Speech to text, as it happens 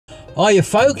Hiya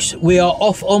folks, we are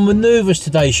off on manoeuvres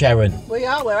today, Sharon. We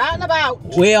are, we're out and about.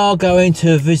 We are going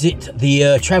to visit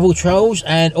the travel trolls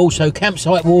and also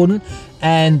Campsite Warden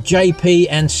and JP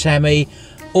and Sammy,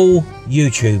 all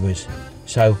YouTubers.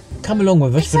 So come along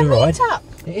with us for the ride. Meet-up.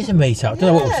 It is a meet-up.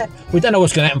 We don't know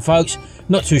what's going to happen, folks.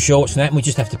 Not too sure what's going to happen, we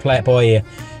just have to play it by ear.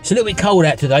 It's a little bit cold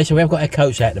out today, so we have got our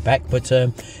coats out the back, but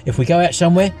if we go out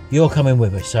somewhere, you're coming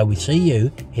with us. So we'll see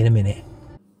you in a minute.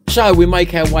 So we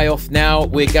make our way off now.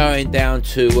 We're going down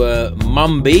to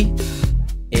Mumby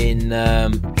in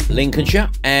Lincolnshire,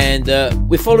 and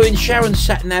we're following Sharon's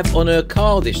sat-nav on her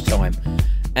car this time.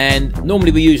 And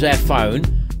normally we use our phone,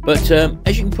 but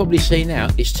as you can probably see now,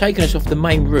 it's taken us off the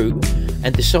main route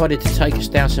and decided to take us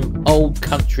down some old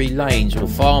country lanes or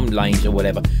farm lanes or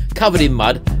whatever, covered in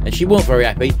mud, and she wasn't very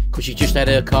happy because she just had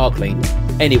her car cleaned.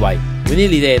 Anyway, we're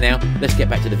nearly there now. Let's get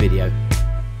back to the video.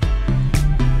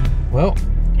 Well,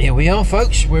 here we are,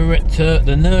 folks. We're at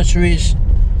the nursery's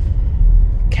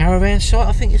caravan site,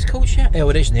 I think it's called. Oh,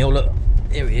 it is, Neil. Look,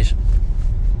 here he is.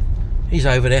 He's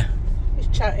over there. He's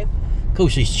chatting. Of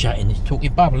course he's chatting. He's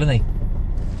talking bubble, isn't he?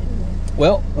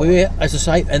 Well, we're here, as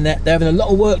I say, and they're having a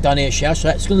lot of work done here, so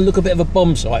it's going to look a bit of a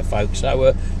bomb site, folks.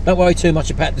 So don't worry too much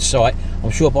about the site.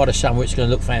 I'm sure by the summer it's going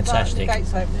to look fantastic. Right,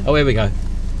 the gate's opening. Oh, here we go.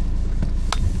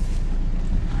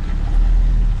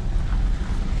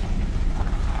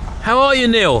 How are you,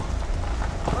 Neil?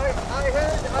 I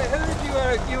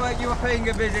heard you were paying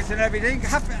a visit and everything.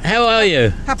 How are you?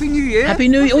 Happy New Year. Happy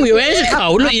New Year. Oh, your hands are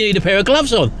cold. Look, you need a pair of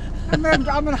gloves on. I'm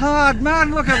a hard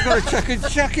man. Look, I've got to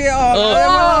check it on. Oh. I'm a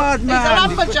hard man.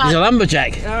 He's a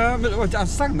lumberjack. He's a lumberjack. I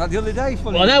sang that the other day.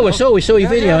 Funny I know, we saw your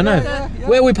video, I know. Yeah.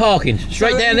 Where are we parking?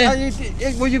 Straight down there?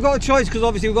 Well, you've got a choice because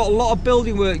obviously we've got a lot of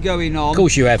building work going on. Of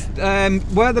course you have.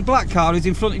 Where the black car is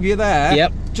in front of you there.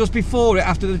 Yep. Just before it,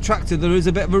 after the tractor, there is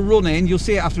a bit of a run in. You'll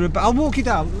see it after a bit. I'll walk you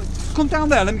down. Come down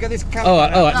there. Let me get this camera. All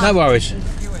right, no worries.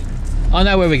 I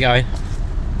know where we're going.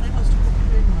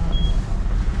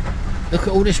 Look at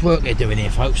all this work they're doing here,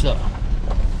 folks. Look.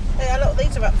 Yeah, look,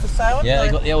 these are up for sale, aren't Yeah, they?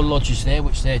 they've got the old lodges there,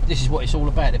 which this is what it's all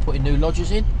about. They're putting new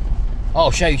lodges in. Oh,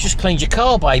 I'll show you. Just cleaned your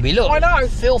car, baby. Look. I know.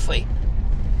 Filthy.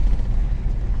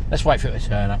 Let's wait for it to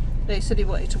turn up. He said he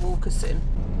wanted to walk us in.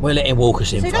 We'll let him walk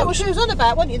us in, See, folks. that was what she was on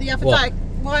about, wasn't you, the other What? day?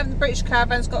 Why haven't the British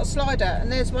caravans got a slider?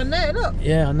 And there's one there, look.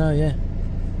 Yeah, I know, yeah.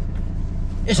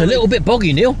 It's a little bit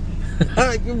boggy, Neil.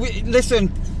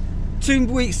 Listen. 2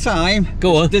 weeks' time,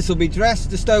 go on. This will be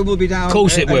dressed, the stone will be down. Of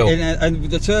course it will. And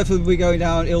the turf will be going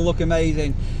down, it'll look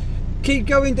amazing. Keep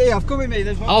going, Dave, come with me.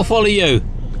 I'll follow you.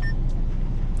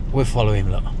 We'll follow him,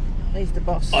 look. He's the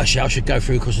boss. I should go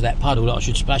through because of that puddle, look, I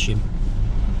should splash him.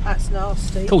 That's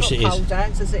nasty. Of course it is. Cold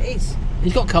hands as it is.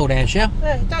 He's got cold hands, yeah?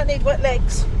 Yeah, he don't need wet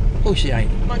legs. Of course he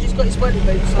ain't. Mind he's got his welly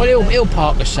boots on. Well, he'll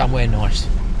park us somewhere nice.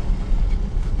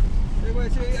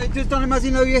 Just don't him as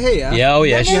you know you're here. Yeah, oh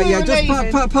yes. Yeah,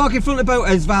 just park in front of the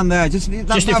boathead's van there. Just in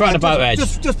front of the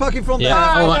boathead's. Just park in front there. there.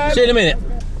 All right, see you in a minute.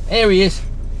 Here he is.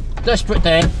 Desperate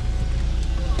Dan.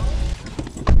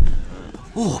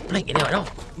 Oh, blinking out. Oh,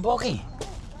 boggy.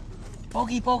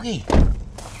 Boggy.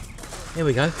 Here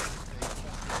we go.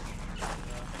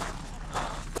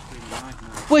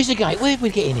 Where's the gate? Where did we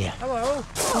get in here? Hello.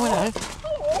 Oh, hello.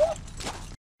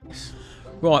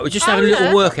 Right, we're just having a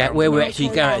little workout where we're actually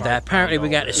going today. Apparently we're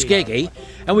going to Skeg,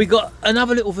 and we've got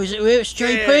another little visitor here. It's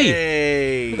JP.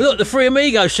 Hey. Look, the three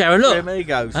amigos, Sharon, look. Three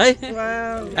amigos. Hey?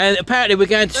 Wow. And apparently we're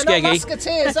going to Skeg. Not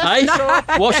musketeers, that's Hey? for sure.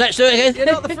 What's that, say it again?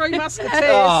 You're not the three musketeers.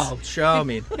 Oh,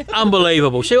 charming.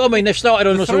 Unbelievable. See what I mean? They've started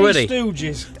on us already.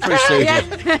 Stooges. Three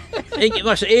Stooges. You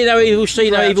must hear no evil,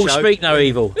 see no evil, speak no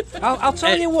evil. I'll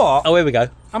tell you what. Oh, here we go.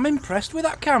 I'm impressed with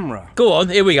that camera. Go on,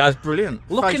 here we go. Brilliant.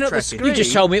 Looking Face at the tracking. screen. You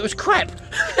just told me it was crap.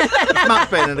 It's much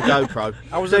better than a GoPro.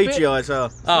 I was a bit- DJIs are.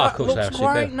 Oh, of course they Looks are.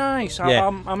 quite Super. nice. Yeah.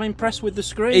 I'm impressed with the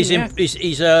screen. He's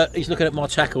looking at my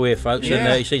tackle here, folks, Yeah.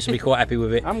 and he seems to be quite happy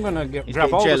with it. I'm gonna grab getting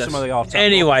hold of jealous. some of the art.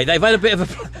 Anyway, they've had a bit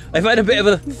of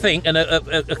a think and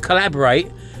a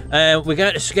collaborate. We're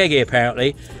going to Skeg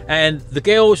apparently, and the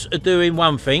girls are doing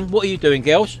one thing. What are you doing,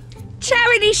 girls?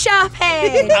 Charity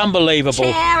shopping! Unbelievable.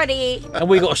 Charity! And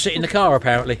we got to sit in the car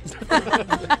apparently.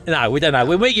 No, we don't know.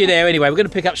 We'll meet you there anyway. We're going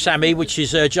to pick up Sammy, which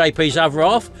is JP's other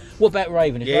half. What about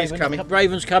Raven? Yeah, he's coming.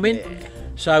 Raven's coming. Yeah.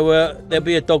 So there'll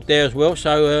be a dog there as well.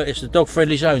 So it's the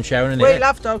dog-friendly zone, Sharon, isn't it? We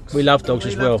love dogs. We love dogs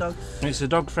as well. Dogs. It's a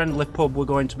dog-friendly pub we're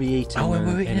going to be eating. Oh,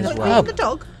 we're eating in at as the well. pub. The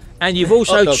dog. And you've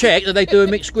also checked that they do a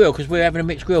mixed grill because we're having a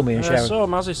mixed grill, me and Sharon. So,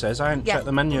 Mazzy says, I haven't checked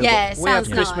the menu. Yeah, but we had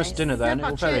sounds Christmas nice. dinner then.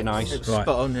 It was very nice. Right. Spot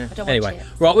on, yeah. Anyway,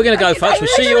 right, we're going to go, folks. We'll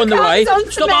see you on the way.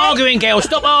 Stop arguing, girls.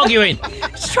 Stop arguing.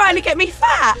 She's trying to get me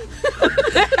fat.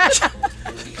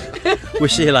 We'll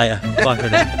see you later. Bye for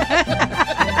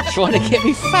now. Trying to get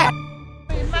me fat.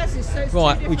 Maz's, so it's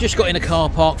Right, we just got in a car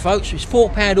park, folks. It's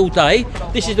 £4 all day.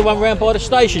 This is the one round by the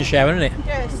station, Sharon, isn't it?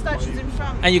 Yeah, station's in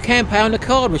front. And you can pay on the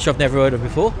card, which I've never heard of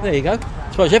before. There you go.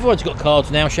 I suppose everyone's got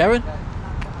cards now, Sharon.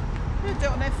 They do it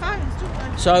on their phones,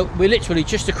 don't they? So we're literally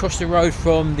just across the road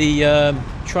from the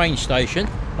train station.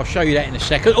 I'll show you that in a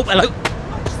second. Oh, hello.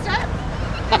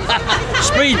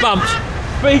 Speed bumps.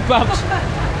 Speed bumps.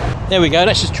 There we go.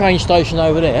 That's the train station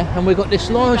over there. And we've got this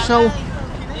Lysol.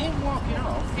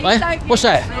 Eh? What's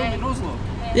that?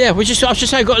 Yeah, I was just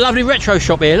saying, we've got a lovely retro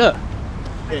shop here. Look.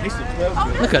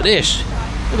 Look at this.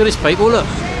 Look at this, people. Look.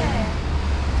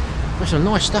 There's some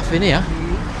nice stuff in here.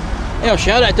 Hey, I'll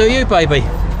show that. Do you, baby?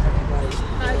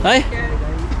 Hey?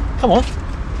 Come on.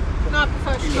 No, I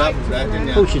prefer You love that, didn't you?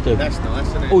 Of course you do. That's nice,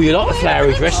 isn't it? Oh, you like the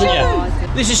flowery dress, don't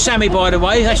you? This is Sammy, by the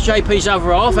way. That's JP's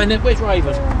other half. And then, where's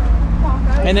Raven?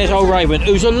 And there's old Raven,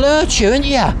 who's a lurcher, isn't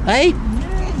you? Hey?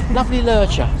 Lovely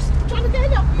lurcher.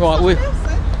 Right,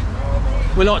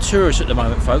 we're like tourists at the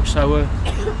moment, folks, so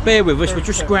bear with us. We'll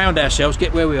just ground ourselves,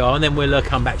 get where we are, and then we'll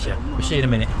come back to you. We'll see you in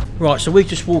a minute. Right, so we're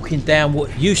just walking down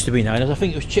what used to be known as, I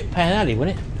think it was Chip Pan Alley,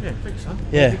 wasn't it? Yeah, I think so. Yeah.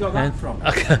 Where have you got that from?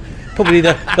 Probably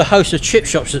the host of chip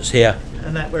shops that's here.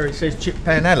 And that where it says Chip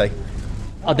Pan Alley.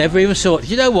 I never even saw it.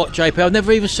 You know what, JP? I've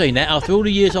never even seen that. After all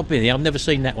the years I've been here, I've never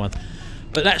seen that one.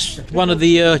 But that's one of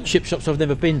the chip shops I've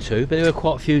never been to, but there are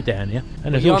quite a few down here.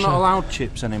 And there's You're also, not allowed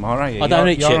chips anymore, are you? I don't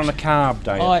eat You're chips. on a carb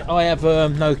diet. I have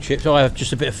no chips. I have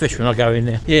just a bit of fish when I go in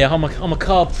there. Yeah, I'm a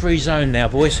carb-free zone now,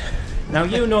 boys. Now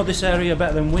you know this area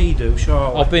better than we do,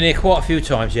 sure. I've been here quite a few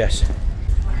times, yes.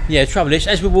 Yeah, the trouble is,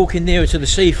 as we're walking nearer to the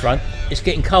seafront, it's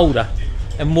getting colder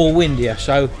and more windier.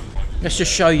 So let's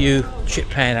just show you Chip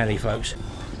Pan Alley, folks.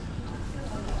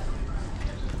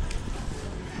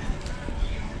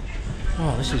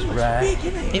 Oh, this is rare.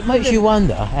 It makes you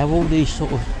wonder how all these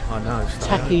sort of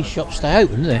tacky shops stay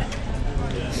open, doesn't it?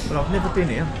 But I've never been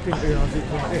here. Didn't realise it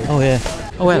was like this. Oh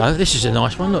yeah. Oh hello, this is a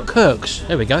nice one. Look, Kirk's.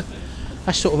 There we go.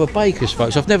 That's sort of a baker's,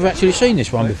 folks. I've never actually seen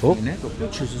this one before. In there, got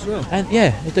butchers as well. And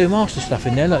yeah, they do master stuff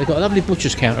in there. Look, they've got a lovely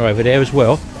butcher's counter over there as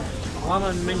well.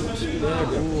 Lemon mint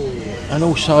burger. And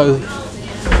also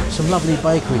some lovely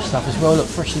bakery stuff as well. Look,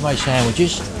 freshly made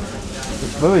sandwiches.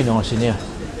 Looks very nice in here.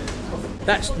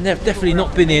 That's definitely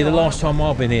not been here the last time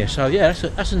I've been here. So yeah,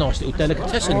 that's a nice little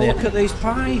delicatessen there. Look at these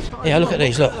pies. Yeah, look at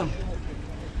these. Look.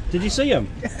 Did you see them?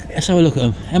 Let's have a look at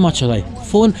them. How much are they?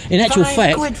 In actual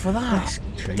fact, £5 for that.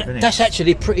 that's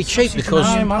actually pretty cheap because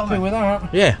I'm happy with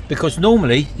that. yeah, because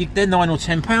normally they're £9 or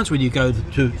 £10 when you go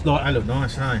to like They look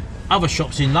nice, eh? other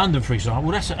shops in London, for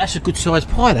example. That's a good sized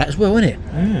pie, that as well, isn't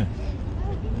it?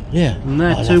 Yeah. And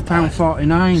they're I love those.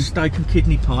 £2.49. Steak and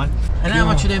kidney pie. And how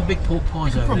much are them big pork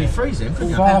pies over Probably there? freeze them. couldn't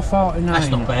you? £4.49. That's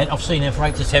not bad. I've seen them for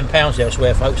 £8 to £10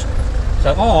 elsewhere, folks.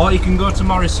 So Or you can go to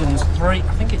Morrison's. I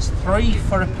think it's £3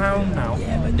 for £1 now.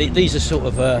 yeah, but these are sort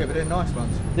of Yeah, but they're nice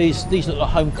ones. these look like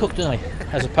home cooked, don't they?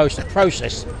 As opposed to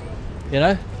processed. You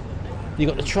know. You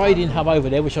got the trading hub over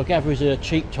there, which I gather is a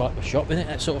cheap type of shop, isn't it?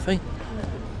 That sort of thing.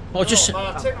 I'll just.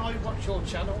 Martin, I watch your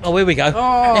channel. Oh, here we go.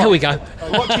 Oh. Here we go.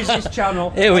 Watches his channel.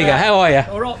 Here we go. How are you?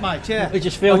 All right, mate. Yeah. We're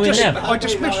just filming now. I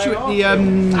just missed you at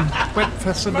the went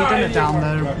for Sunday dinner down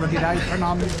there, Rugged Apron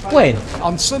When?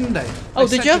 on Sunday. Oh,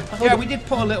 They did said you? Yeah, we did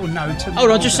put a little note. in the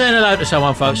Hold on, just order. saying hello to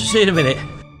someone, folks. See you in a minute.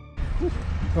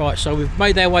 Right, so we've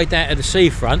made our way down to the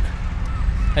seafront,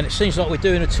 and it seems like we're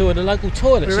doing a tour of the local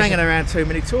toilets. We're This hanging is- around too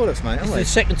many toilets, mate, This aren't is we? the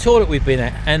second toilet we've been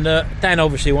at, and Dan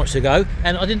obviously wants to go.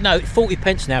 And I didn't know,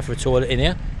 40p now for a toilet in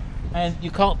here, and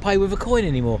you can't pay with a coin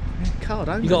anymore. Card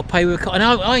only. You got to pay with a card. And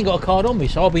I ain't got a card on me,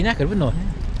 so I'll be knackered, wouldn't I?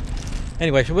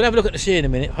 Anyway, so we'll have a look at the sea in a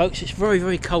minute, folks. It's very,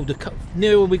 very cold. The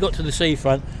nearer we got to the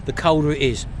seafront, the colder it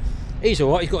is. He's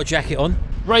all right. He's got a jacket on.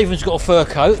 Raven's got a fur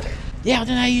coat. Yeah, I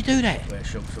don't know how you do that. Wear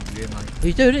shorts over here, mate.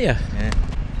 You do, don't you? Yeah,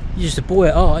 You're just a boy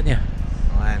at heart, aren't you?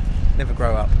 I am. Never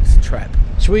grow up. It's a trap.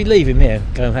 So we leave him here,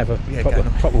 go and have a Yeah, proper, go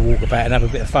on. proper walk about and have a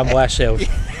bit of fun by ourselves.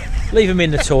 Leave him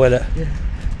in the toilet.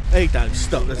 He don't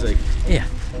stop, does he? Yeah.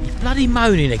 He's bloody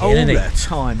moaning again, All isn't he? the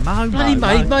time. Bloody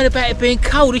moan. He's moaning about it being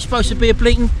cold. He's supposed to be a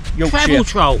blinking travel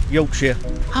troll. Yorkshire.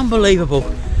 Unbelievable.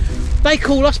 They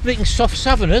call us blinking soft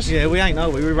southerners. Yeah, we ain't,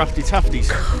 no, we're roughy tufties.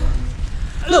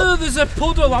 Look, there's a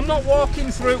puddle. I'm not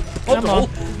walking through Come puddle. on.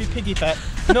 Give you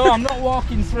piggyback. No, I'm not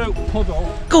walking through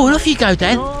puddle. Go on, off you go,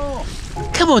 Dan. No,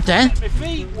 Come on, Dan. my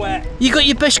feet wet. You got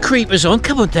your best creepers on.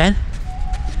 Come on, Dan.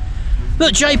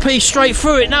 Look, JP straight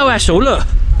through it. No hassle. Look.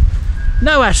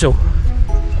 No hassle.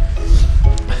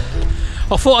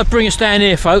 I thought I'd bring us down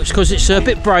here, folks, because it's a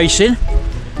bit bracing.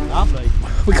 Lovely.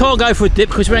 We can't go for a dip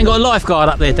because we ain't got a lifeguard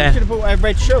up there, Dan. Could have brought our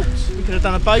red shorts. We could have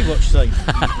done a Baywatch scene.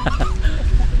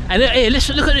 And here,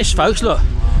 listen, look at this, folks. Look.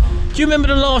 Do you remember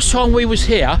the last time we was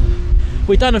here?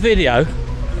 we've done a video.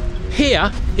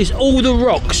 Here is all the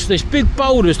rocks. There's big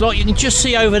boulders like you can just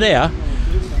see over there.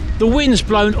 The wind's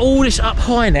blown all this up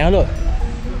high now, look.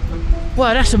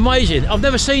 Wow, that's amazing. I've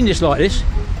never seen this like this.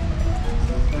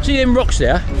 See them rocks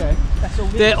there? Yeah, that's all.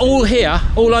 They're all here,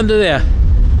 all under there.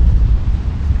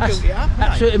 That's Built it up, haven't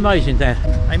absolutely amazing,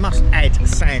 Dan. They must add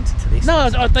sand to this. No,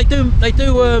 they do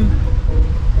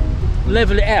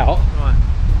level it out, Right.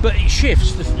 but it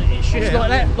shifts. It shifts Yeah. like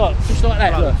that, like just like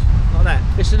that. Look, Like that.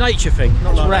 it's a nature thing.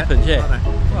 Not That's like what that. happens. Yeah. Like that.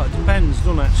 Well, it depends,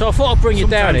 doesn't it? So I thought I'd bring you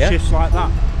down Sometimes here. shifts like that.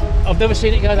 I've never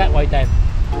seen it go that way, Dan.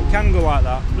 It can go like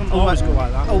that. It doesn't always go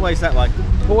like that. Always that way.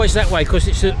 Always that way because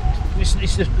it's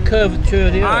the curvature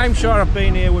of the earth. I'm sure I've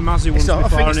been here with Mazzy once I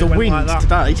before think it's and the it wind went like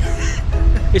that. today.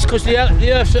 It's because the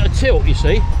earth's at a tilt, you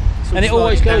see, and it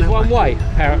always sliding goes down one way,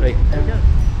 apparently.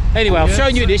 Anyway, I've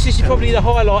shown you this. This is probably the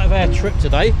highlight of our trip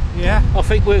today. Yeah, I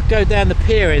think we'll go down the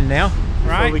pier in now. Before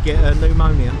right. we get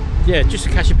pneumonia. Yeah, just to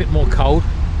catch a bit more cold.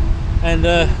 And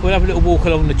we'll have a little walk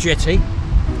along the jetty.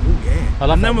 I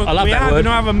love And that, then I love we that are word. going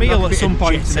to have a meal Love a at bit some of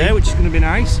point jetty. today, which is going to be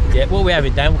nice. Yeah, what are we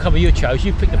having, Dan? We'll come with your chose.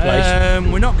 You pick the place.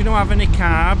 We're not going to have any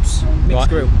carbs. Right.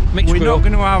 grill. Mixed We're grill. not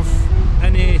going to have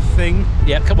anything.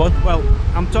 Yeah, come on. Well,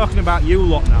 I'm talking about you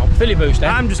lot now. Philly boost,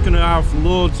 Dan. I'm just going to have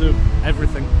loads of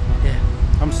everything. Yeah.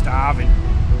 I'm starving.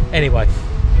 Anyway,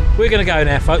 we're going to go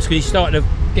now, folks, because he's starting to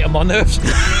get on my nerves.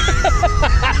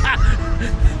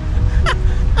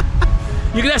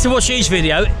 You're going to have to watch his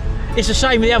video. It's the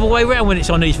same the other way around when it's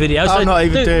on these videos. I'm not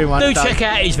even doing one Do today. check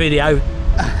out his video.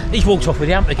 He's walked off with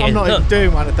the amp again. I'm not Look, even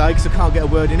doing one today because I can't get a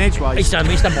word in edgeways. he's done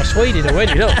my Sweden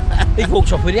already, look. He's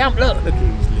walked off with the amp, look. Look at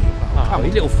his little Oh,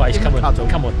 his little face, Give come him a on, cuddle.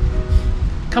 come on.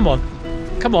 Come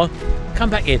on, come on. Come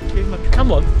back in. Give him a cuddle.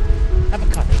 Come on. Have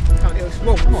a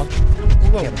cuddle. Come on.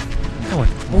 Come on.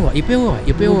 Alright, you'll be alright,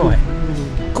 you'll be alright.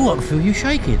 Go on, Phil, you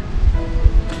shaking.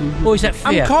 Or is that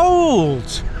fear? I'm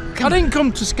cold. I didn't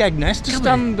come to Skegness to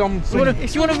stand on. Do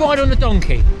you want to ride on the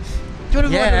donkey? Do you want to ride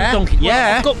on Yeah, the donkey? Well,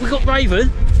 yeah. we've got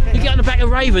Raven. You get on the back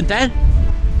of Raven, Dan.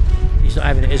 He's not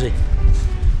having it, is he?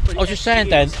 I was just saying,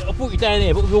 Dan, I brought you down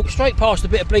here, but we walked straight past a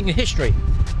bit of blinking history.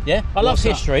 Yeah? I love What's that?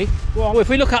 history. Well, Well, if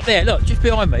we look up there, look, just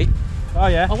behind me, Oh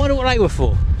yeah. I wonder what they were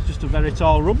for. It's just a very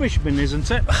tall rubbish bin,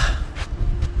 isn't it?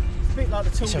 A bit like the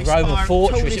It's a tallest Roman spire-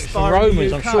 fortress. tallest It was for spire in the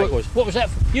Romans, I'm UK. sure it was. What was that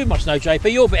for? You must know,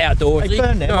 JP. You're a bit outdoorsy. They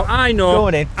burned them. No, I know. Go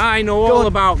on in. I know Go all on.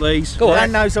 about these. Go on.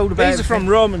 Dan knows all about These are from everything.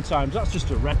 Roman times. That's just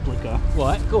a replica.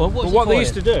 Right, go on. But What's what it they for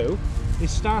used to then? do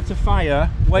is start a fire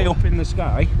way up in the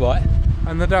sky, Right.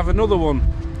 and they'd have another one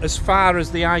as far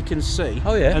as the eye can see.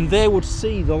 Oh, yeah. And they would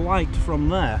see the light from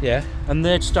there. Yeah. And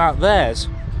they'd start theirs.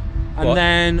 And What?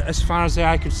 then, as far as the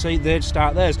eye could see, they'd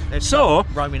start theirs. They'd So, start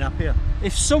roaming up here.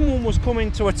 if someone was coming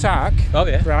to attack, Oh,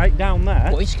 yeah. right down there,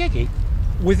 What, in Skeggy?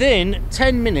 within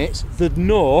 10 minutes, they'd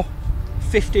know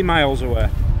 50 miles away.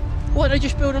 Why don't they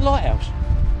just build a lighthouse?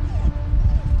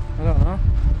 I don't know.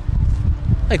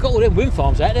 They got all them wind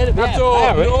farms out there. That's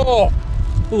all. No.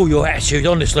 Oh, your attitude,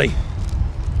 honestly.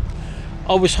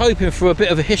 I was hoping for a bit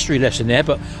of a history lesson there,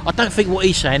 but I don't think what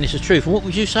he's saying is the truth. And what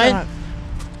was you saying? No.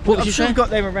 What was I'm you sure saying? we've got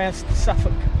them around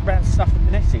Suffolk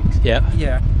and Essex. Yeah.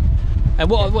 Yeah. And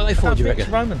what are they I for, don't do you think it's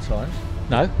reckon? Roman times.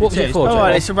 No? What was it for? Oh,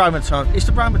 right, it's the Roman times. It's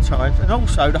the Roman times, and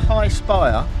also the highest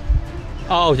spire.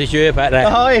 Oh, did you hear about The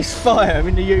that? highest spire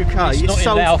in the UK. It's not in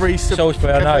Salisbury, Louth,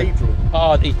 Salisbury, I know. Cathedral.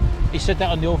 Oh, he said that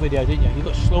on your video, didn't you? You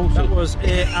got slaughtered. That was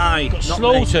AI. got not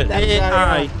slaughtered. That was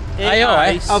AI. AI?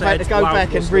 I've had to go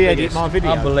back and re-edit my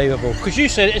video. Unbelievable. Because you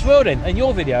said it as well then, in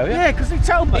your video, yeah? Yeah, because he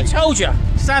told me. He told you.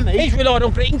 Sammy. He's relied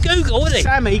on bleeding Google, isn't he?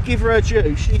 Sammy, give her a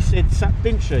due. She said,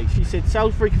 didn't she? She said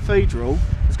Salisbury Cathedral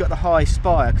has got the highest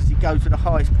spire because it goes to the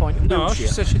highest point in No, Wiltshire.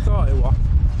 she said she thought it was.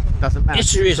 Doesn't matter.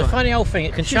 History is a She's funny old thing.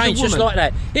 It can She's a change just woman. like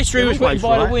that. History They're was written always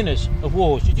by the right. winners of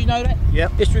wars. Did you know that?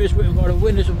 Yep. History was written by the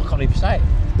winners of... I can't even say it.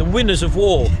 The winners of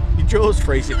war. Your jaw's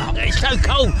freezing up. It's so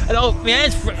cold, and my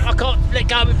hands, I can't let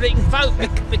go of the bleeding phone,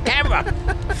 the camera.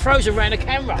 Frozen around the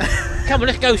camera. Come on,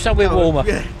 let's go somewhere warmer.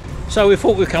 Yeah. So we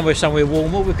thought we'd come with somewhere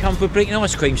warmer. We've come for a bleeding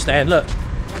ice cream stand. Look,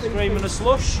 Cream and a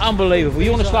slush. unbelievable.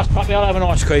 You want a slush puppy? I'll have an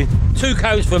ice cream. 2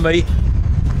 cones for me.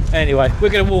 Anyway, we're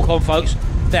going to walk on, folks,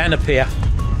 down the pier.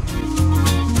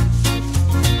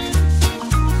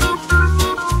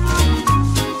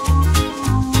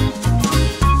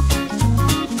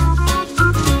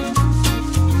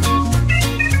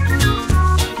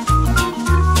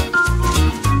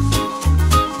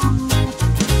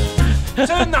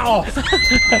 Turn that off.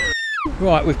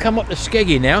 Right, we've come up to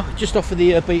Skeggy now, just off of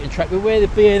the beaten track. We're where the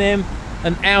B&M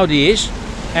and Audi is,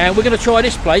 and we're going to try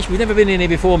this place. We've never been in here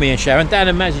before, me and Sharon. Dan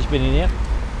and Mazzy's been in here.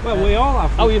 Well, we all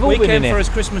have. Oh, you've all we been came in for here. his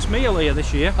Christmas meal here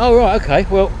this year. Oh, right, okay.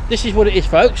 Well, this is what it is,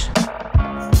 folks.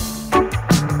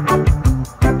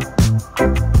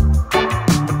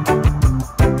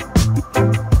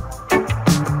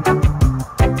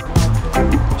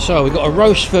 So we've got a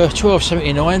roast for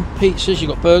 $12.79, pizzas, you've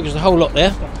got burgers, the whole lot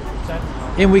there.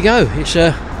 In we go. It's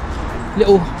a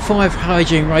little 5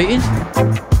 hygiene rating.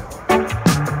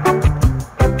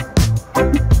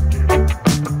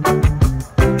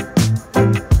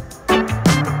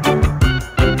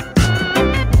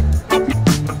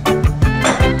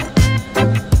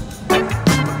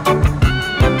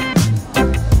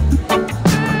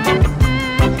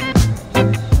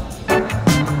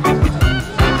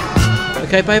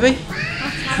 Okay, baby?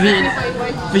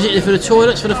 Visited for the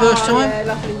toilets for the first time? Yeah,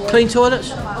 lovely work. Clean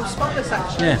toilets? Oh, spotless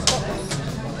actually. Yeah.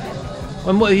 Spotless.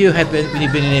 And what have you had when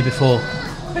you've been in here before?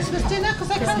 Christmas dinner, because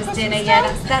they come Christmas dinner,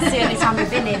 yeah, that's the only time we've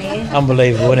been in here.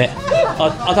 Unbelievable, isn't it?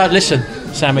 I don't listen,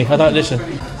 Sammy, I don't listen. I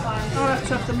have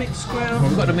to have the mixed grill. Well,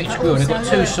 we've got the mixed grill, they've got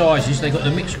 2 sizes. They've got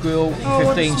the mixed grill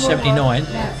for $15.79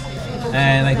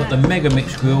 and they got the mega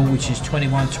mixed grill which is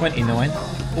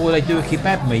 $21.29. Or they do a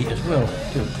kebab meat as well,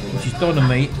 which is doner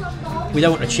meat. We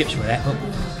don't want the chips with that, but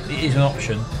it is an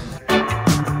option.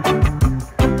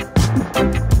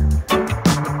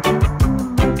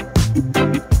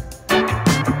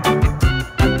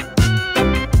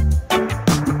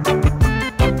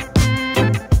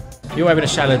 You're having a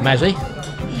salad, Mazzy.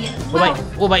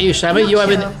 What about you, Sammy? You're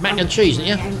having mac and cheese, aren't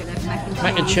you?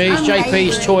 Mac and cheese.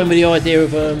 JP's toying with the idea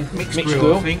of mixed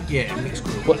grill. I think, yeah, mixed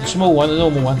grill. What, the small one, the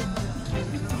normal one?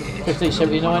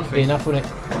 $15.79, be enough, wouldn't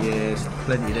it? Yes,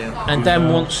 plenty there. And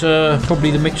Dan wants probably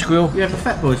the mixed grill. You have the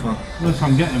Fat Boys one? Well, if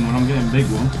I'm getting one, I'm getting a big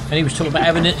one. And he was talking about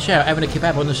having a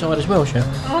kebab on the side as well, Shell.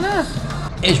 Oh no.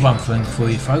 Here's one thing for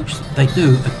you folks. They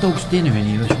do a dog's dinner in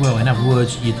here as well. In other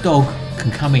words, your dog can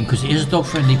come in because it is a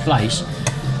dog-friendly place.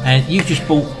 And you just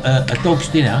bought a dog's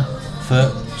dinner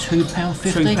for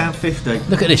 £2.50. £2.50.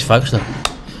 Look at this, folks. Look.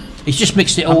 He's just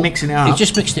mixed it all. I'm mixing it up. He's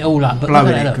just mixed it all up. But Blowing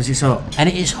look at it that, because it's hot. and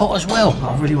it is hot as well.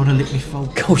 I really want to lick my phone.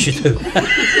 Of course you do.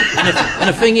 and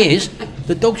the thing is,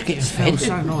 the dog's getting fed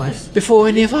So nice. before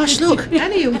any of us. Look.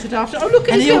 And he ordered after. Oh, look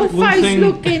at And his he- little One face thing,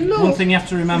 looking, look. one thing you have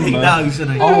to remember, He knows,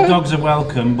 doesn't he? all dogs are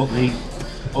welcome, but the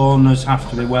owners have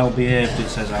to be well behaved, it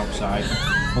says outside.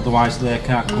 Otherwise they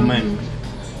can't come in.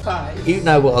 You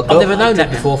know what I got. I've never known that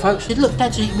before, folks. Said, look,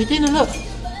 Dad's eating my dinner, look.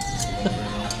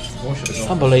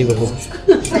 Unbelievable.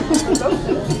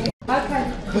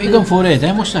 What are you going for there,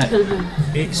 Dan? What's that?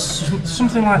 It's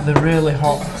something like the really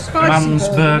hot man's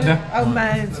burger. Oh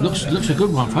man. Looks a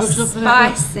good one, folks. Look at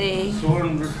that. Spicy.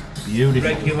 400. Beautiful.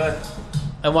 Regular.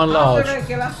 And one large.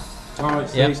 Regular. Oh,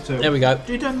 it's Yep. these two. There we go.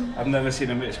 I've never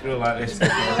seen a mixed grill like this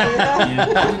before.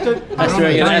 That's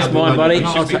regular. That's mine, buddy.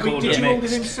 Did you order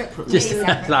them separately? Just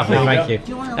lovely, thank you.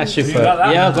 That's superb.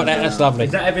 Yeah, I've got that. That's lovely.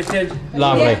 Is that everything?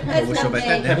 Lovely. Yeah, that's lovely. Look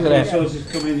at that. Sauce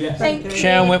is coming yet. Thank you.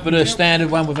 Sharon went with the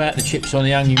standard one without the chips on,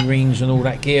 the onion rings and all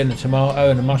that gear, and the tomato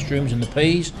and the mushrooms and the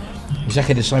peas.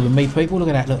 Exactly the same with me, people. Look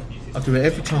at that. Look. I do it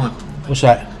every time. What's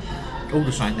that? All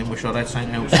the same, then wish I'd had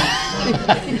something else.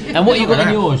 And what you got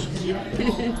in yours?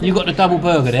 You got the double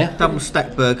burger there. Double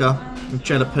stack burger with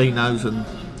jalapenos and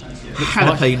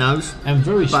jalapenos. And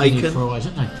very skinny Bacon. fries,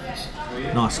 aren't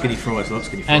they? Nice skinny fries, I like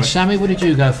skinny And fries. Sammy, what did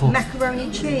you go for? Macaroni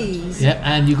and cheese. Yeah,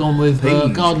 and you've gone with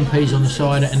Peas. garden peas on the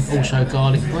side and also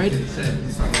garlic bread.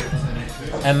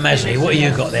 And Mazzy, what have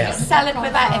you got there? Salad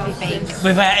without everything.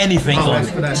 Without anything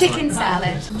on. Chicken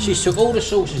salad. She took all the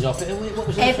sauces off it. What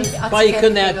was that? Everything. I took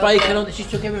Bacon, everything now bacon on it. She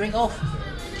took everything off.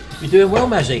 You're doing well,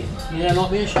 Mazzy. You don't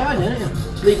like being shown, aren't you?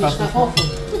 Leaving stuff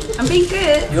off. I'm being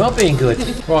good. You are being good.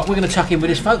 Right, we're going to tuck in with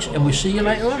this, folks, and we'll see you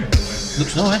later on.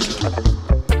 Looks nice.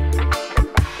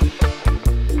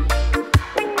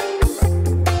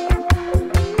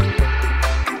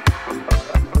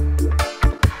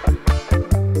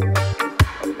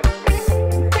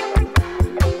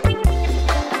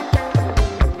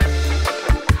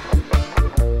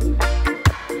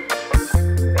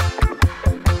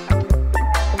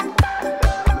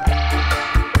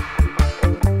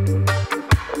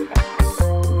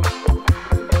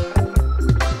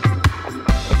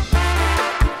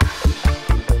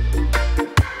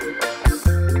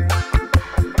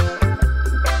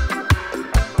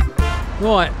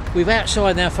 Right, we're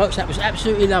outside now, folks. That was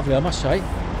absolutely lovely, I must say.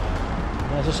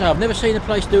 As I say, I've never seen a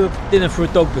place do a dinner for a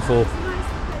dog before.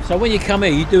 So when you come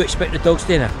here, you do expect a dog's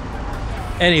dinner.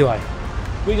 Anyway,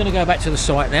 we're going to go back to the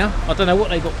site now. I don't know what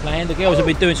they've got planned. The girls have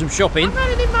been doing some shopping. I'm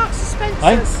running in Marks and Spencer's.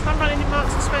 Hey? I'm running in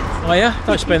Marks and Spencer's. Oh yeah?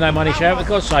 Don't spend no money, Sharon, for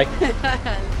God's sake.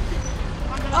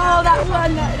 Oh, that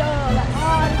one.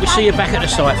 That, We'll see you back at the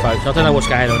site, folks. I don't know what's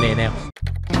going on here now.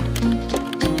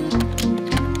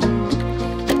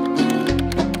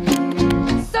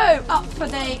 So, up for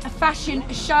the fashion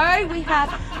show, we have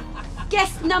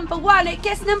guest number one.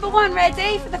 Guest number one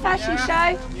ready for the fashion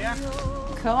show? Yeah.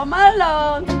 Come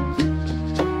along.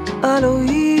 al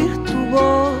oír tu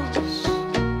voz.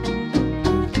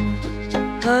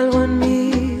 Algo en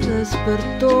mí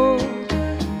despertó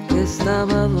que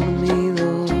estaba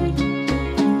dormido.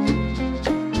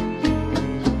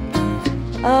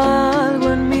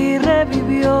 Algo en mí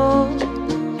revivió.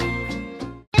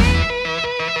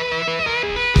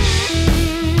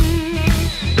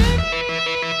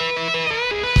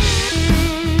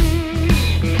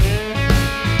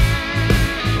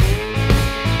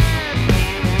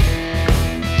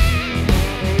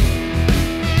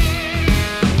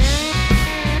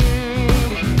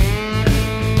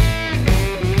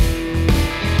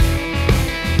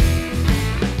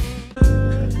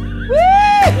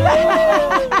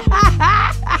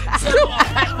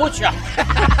 Butcher.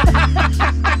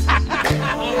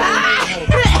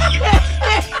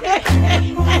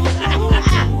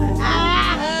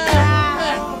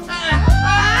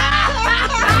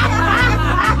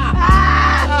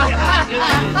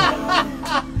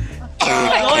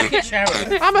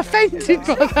 I'm offended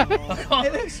by that. I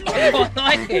quite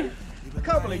like it. I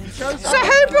can't believe you chose that. So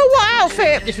who brought what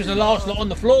outfit? This was the last lot on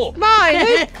the floor.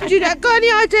 Mine. Do you got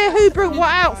any idea who brought what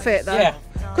outfit though? Yeah.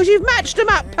 Because you've matched them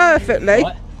up perfectly.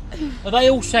 Right. Are they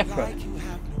all separate?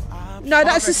 No,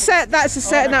 that's a set. That's a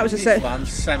set, and that was a set.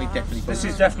 Sammy definitely. This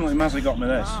is definitely Mazzy got me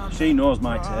this. She knows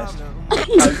my taste.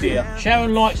 Oh dear.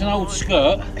 Sharon likes an old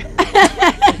skirt.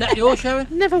 Is that yours, Sharon?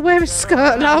 Never wear a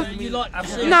skirt, love. You like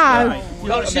No. You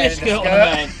like to see a skirt on a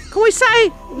man. Can we say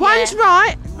one's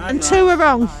right and two are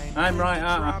wrong? I'm right,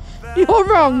 aren't I? You're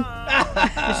wrong.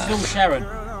 This is all Sharon.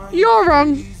 You're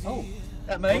wrong.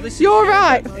 You're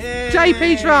right.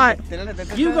 JP's right.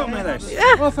 You got me this.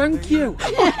 Yeah. Well, thank you.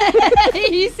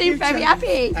 You seem very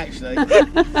happy. Actually, I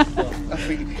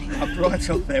think I'm right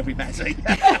up there with Mazzy.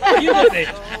 You got it.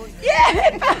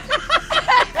 Yeah.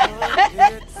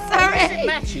 Sorry.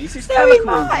 Matches. It's Sorry, colour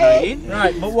Martin. coordinating.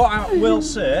 Right, but what I will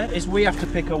say is we have to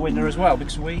pick a winner as well,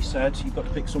 because we said you've got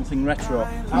to pick something retro.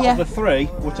 Out Yeah. of the three,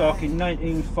 we're talking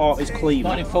 1940s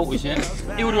Cleveland, 1940s,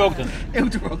 yeah. Hilda Ogden.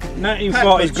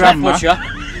 1940s Grandma, Butcher.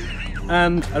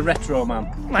 and a retro man.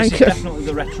 Thank This you. is definitely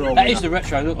the retro That winner. is the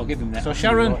retro look, I'll give him that. So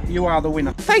Sharon, you are the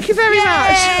winner. Thank you very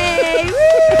much.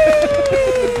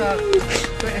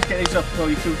 Let's get these up before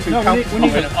you feel too No, we comfortable.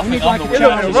 need I think like I'm a the winner.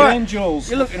 Charlie's Right. Angels.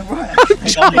 You're looking right.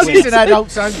 This is an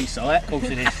adults only site. Of course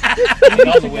it is.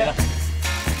 I'm the winner.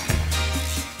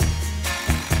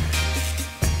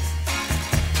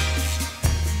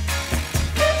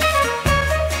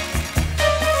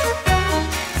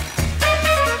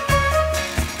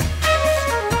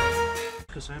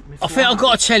 I think I've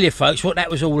got to tell you folks what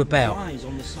that was all about.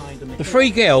 The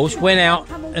three girls went out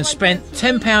and spent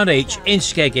 £10 each in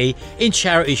Skeggy in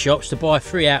charity shops to buy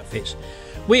 3 outfits.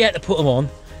 We had to put them on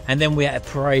and then we had to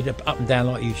parade up and down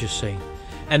like you just seen.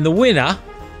 And the winner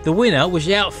was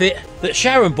the outfit that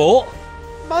Sharon bought,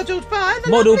 Modelled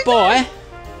by.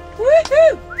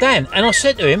 Woohoo! Dan. And I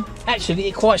said to him, actually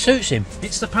it quite suits him.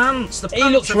 It's the pants. The He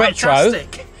pants looks are retro.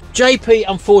 fantastic. JP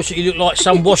unfortunately looked like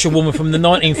some washerwoman from the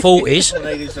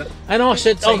 1940s. And I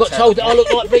said, I got told that I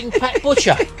look like being Pat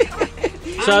Butcher.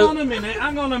 Hang on a minute,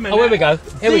 hang on a minute. Oh, here we go.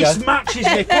 Here we go. This matches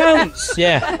my pants.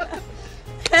 Yeah,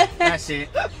 That's it.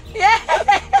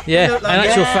 yeah. And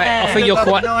actual fact, I think you're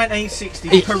quite.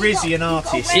 1960s Parisian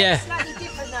artist. Yeah.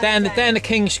 Down the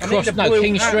King's Cross, no,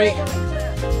 King Street.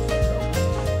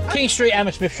 King Street,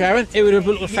 Hammersmith, Sharon. It would have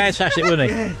looked fantastic, wouldn't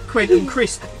it? Quentin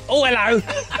Crisp. Oh, hello.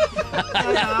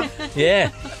 Yeah.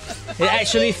 It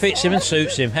actually fits him and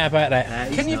suits him. How about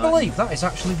that? Can you believe that is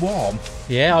actually warm?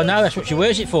 Yeah, I know. That's what she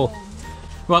wears it for.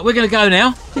 Right, we're going to go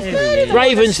now.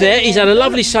 Raven's there. He's had a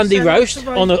lovely Sunday roast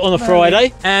on a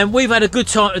Friday, and we've had a good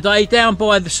time today down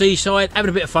by the seaside, having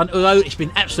a bit of fun. Although it's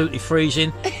been absolutely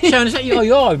freezing. Sharon, is that you? Oh,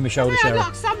 you are over my shoulder, Sharon.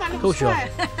 Of course you are.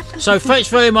 So thanks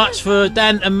very much for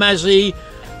Dan and Mazzy,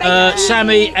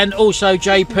 Sammy, and also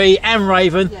JP and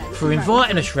Raven for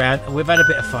inviting us round, and we've had a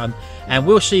bit of fun. And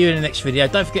we'll see you in the next video.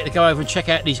 Don't forget to go over and check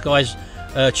out these guys'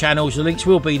 channels. The links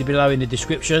will be below in the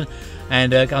description.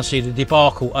 And go and see the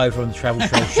Debacle over on the Travel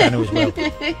Shows channel as well.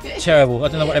 Terrible. I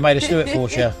don't know what they made us do it for,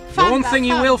 Cher. The one thing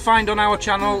you will find on our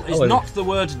channel is not the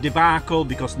word debacle,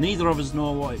 because neither of us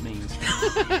know what it means.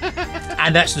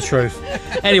 And that's the truth.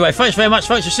 Anyway, thanks very much,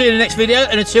 folks. We'll see you in the next video.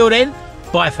 And until then,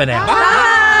 bye for now.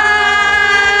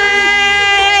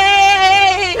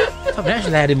 Bye! Oh, that's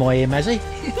loud in my ear, Mazzy.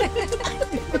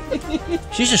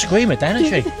 She's a screamer, Dan,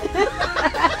 isn't she?